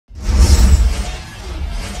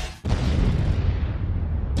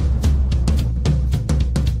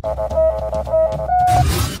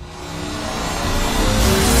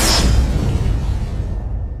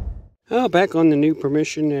Well, back on the new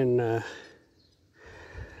permission, and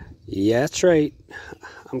yeah, that's right.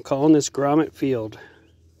 I'm calling this grommet field.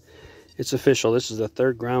 It's official. This is the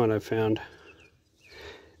third grommet I've found.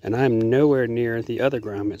 And I'm nowhere near the other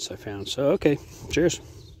grommets I found. So, okay, cheers.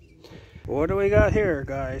 What do we got here,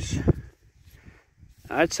 guys?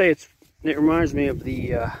 I'd say it reminds me of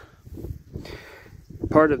the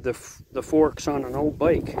part of the forks on an old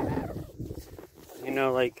bike. You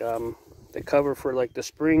know, like the cover for like the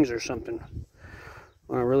springs or something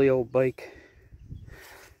on a really old bike.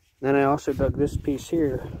 Then I also dug this piece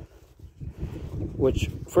here, which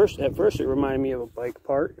at first it reminded me of a bike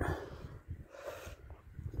part,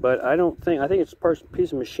 but I think it's a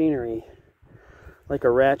piece of machinery, like a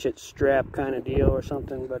ratchet strap kind of deal or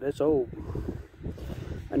something, but it's old.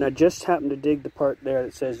 And I just happened to dig the part there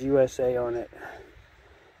that says USA on it.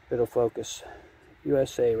 It'll focus.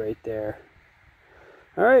 USA right there.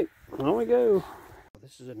 All right, on we go.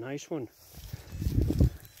 This is a nice one.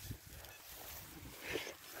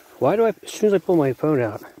 Why do as soon as I pull my phone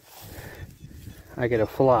out, I get a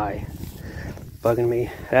fly bugging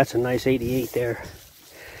me. That's a nice 88 there.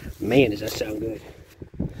 Man, does that sound good.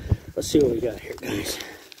 Let's see what we got here, guys.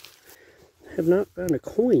 I have not found a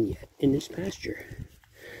coin yet in this pasture.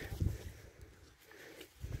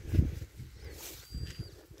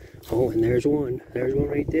 Oh, and there's one. There's one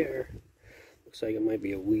right there. Looks like it might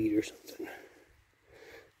be a weed or something.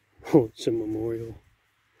 Oh, it's a memorial.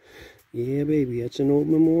 Yeah, baby, that's an old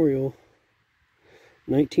memorial.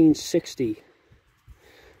 1960.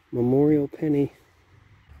 Memorial penny.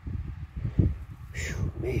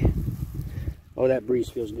 Whew, man. Oh, that breeze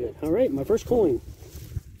feels good. All right, my first coin.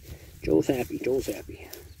 Joel's happy. Joel's happy.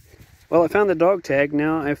 Well, I found the dog tag.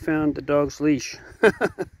 Now I found the dog's leash.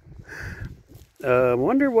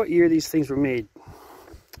 Wonder what year these things were made.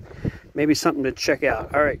 Maybe something to check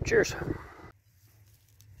out. All right, cheers.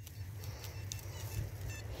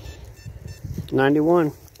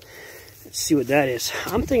 91. Let's see what that is.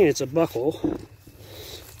 I'm thinking it's a buckle.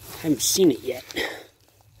 I haven't seen it yet,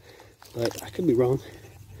 but I could be wrong.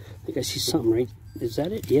 I think I see something right. Is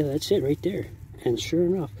that it? Yeah, that's it right there. And sure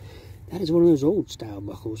enough, that is one of those old style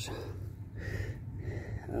buckles.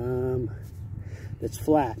 It's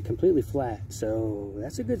flat, completely flat. So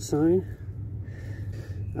that's a good sign.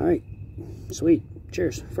 All right, sweet.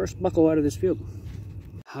 Cheers. First buckle out of this field.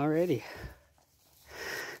 Alrighty.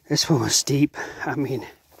 This one was steep. I mean,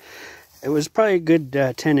 it was probably a good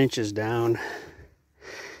 10 inches down.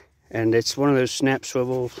 And it's one of those snap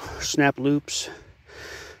loops,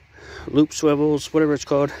 loop swivels, whatever it's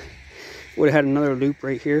called. Would have had another loop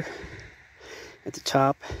right here at the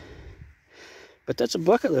top. But that's a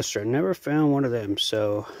bucket lister. I never found one of them.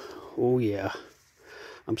 So, oh yeah.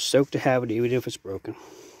 I'm stoked to have it even if it's broken.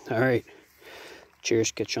 All right.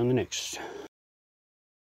 Cheers. Catch you on the next.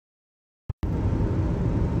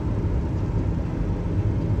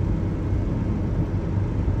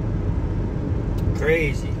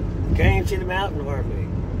 Crazy. Can't even see the mountain hardly.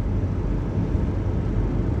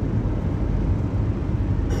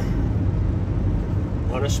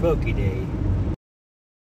 On a smoky day.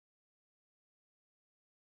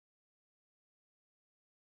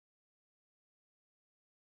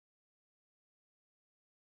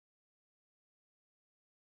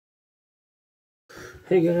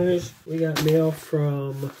 Hey guys, we got mail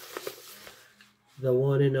from the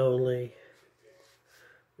one and only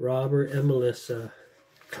Robert and Melissa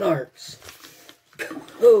Clark's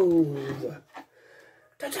Cove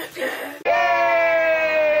Detecting.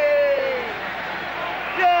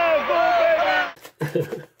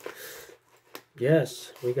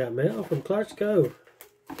 Yes, we got mail from Clark's Cove.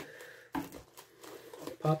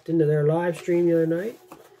 Popped into their live stream the other night,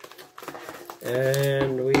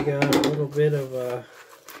 and we got a little bit of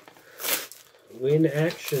wind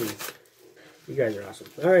action. You guys are awesome.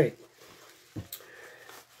 All right.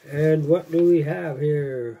 And what do we have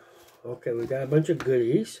here? Okay, we got a bunch of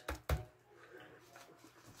goodies.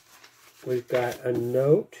 We've got a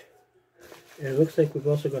note. And it looks like we've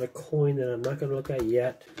also got a coin that I'm not going to look at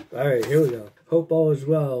yet. All right, here we go. Hope all is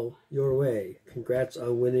well your way. Congrats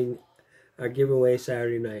on winning our giveaway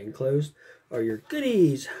Saturday night. Enclosed are your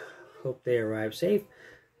goodies. Hope they arrive safe.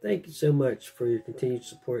 Thank you so much for your continued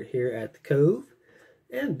support here at the Cove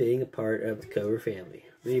and being a part of the Cover family.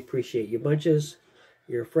 We appreciate you bunches.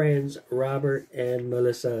 Your friends, Robert and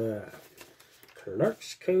Melissa.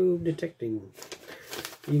 Clark's Cove Detecting.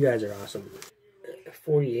 You guys are awesome.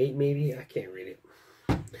 48 maybe? I can't read it.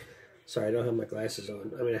 Sorry, I don't have my glasses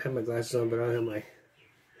on. I mean, I have my glasses on, but I don't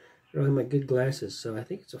have my good glasses. So I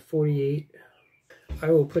think it's a 48. I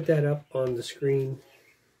will put that up on the screen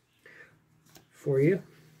for you.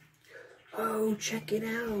 Oh, check it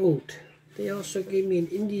out. They also gave me an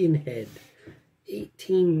Indian head.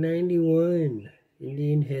 1891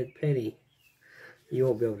 Indian head penny. You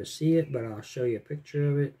won't be able to see it, but I'll show you a picture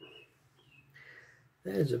of it.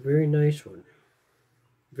 That is a very nice one.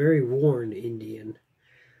 Very worn Indian.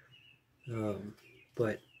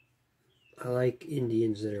 But I like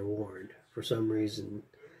Indians that are worn for some reason.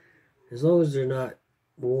 As long as they're not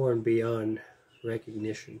worn beyond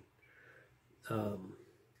recognition.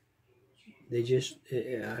 They just,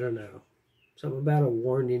 I don't know. Something about a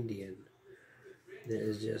worn Indian that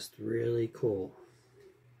is just really cool.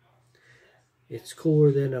 It's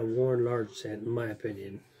cooler than a worn large set, in my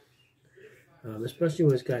opinion. Especially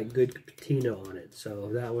when it's got good patina on it. So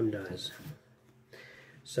that one does.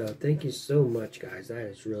 So thank you so much, guys. That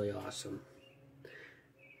is really awesome.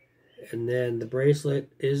 And then the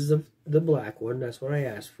bracelet is the black one. That's what I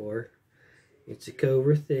asked for. It's a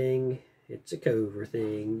cover thing. It's a cover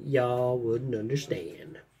thing. Y'all wouldn't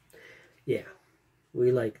understand. Yeah,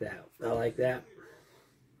 we like that. I like that.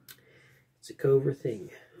 It's a cover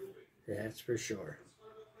thing. That's for sure.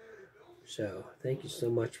 So, thank you so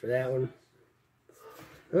much for that one.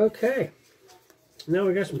 Okay. Now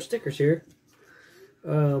we got some stickers here.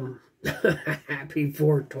 Happy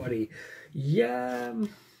 420. Yeah,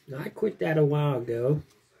 I quit that a while ago.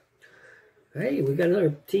 Hey, we got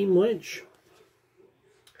another Team Lynch.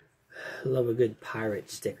 Love a good pirate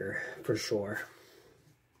sticker, for sure.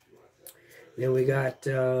 Then we got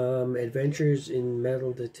Adventures in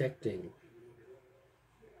Metal Detecting.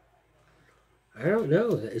 I don't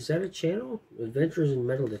know. Is that a channel? Adventures in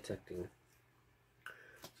Metal Detecting.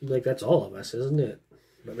 Seems like that's all of us, isn't it?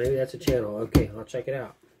 But maybe that's a channel. Okay, I'll check it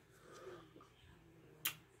out.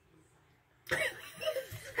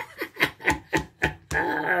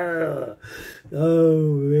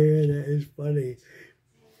 Oh man, that is funny.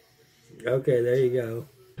 Okay, there you go.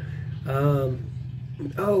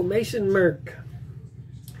 Oh, Mason Merck.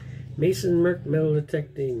 Mason Merck Metal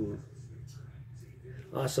Detecting.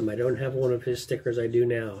 Awesome. I don't have one of his stickers. I do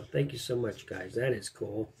now. Thank you so much, guys. That is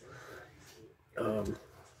cool. And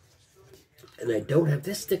I don't have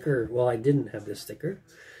this sticker. Well, I didn't have this sticker.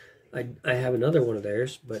 I have another one of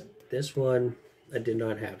theirs, but this one I did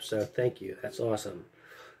not have. So thank you. That's awesome.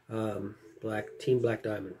 Team Black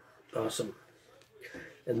Diamond. Awesome.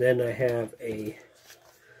 And then I have a,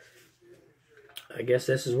 I guess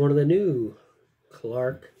this is one of the new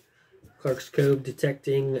Clark's Cove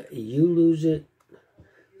Detecting. You lose it,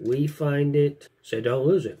 we find it. So don't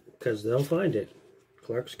lose it, because they'll find it.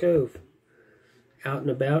 Clark's Cove. Out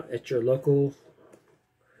and about at your local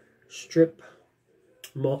strip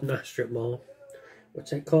mall, not strip mall.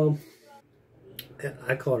 What's that called?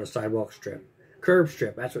 I call it a sidewalk strip. Curb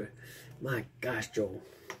strip, that's what. My gosh, Joel.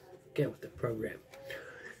 Get with the program.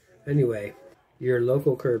 Anyway, your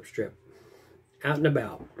local curb strip. Out and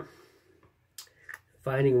about.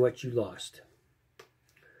 Finding what you lost.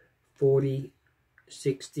 40,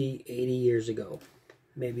 60, 80 years ago.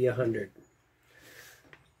 Maybe 100.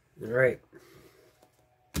 Alright.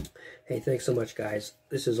 Hey, thanks so much, guys.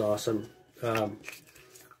 This is awesome. Got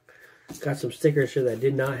some stickers here that I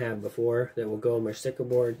did not have before that will go on my sticker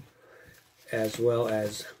board, as well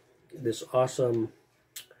as this awesome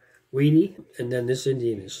Weedy, and then this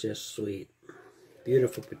Indian is just sweet.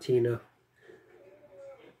 Beautiful patina.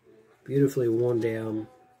 Beautifully worn down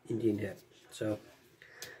Indian head. So,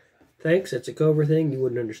 thanks. It's a cover thing. You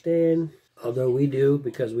wouldn't understand. Although we do,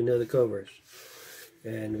 because we know the covers.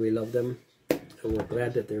 And we love them. And we're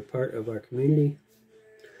glad that they're part of our community.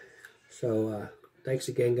 So, thanks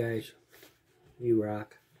again, guys. You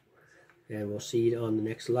rock. And we'll see you on the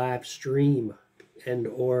next live stream and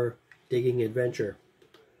or digging adventure.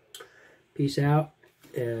 Peace out,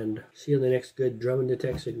 and see you on the next good drum and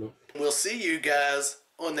detect signal. We'll see you guys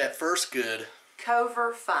on that first good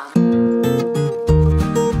Cover fun.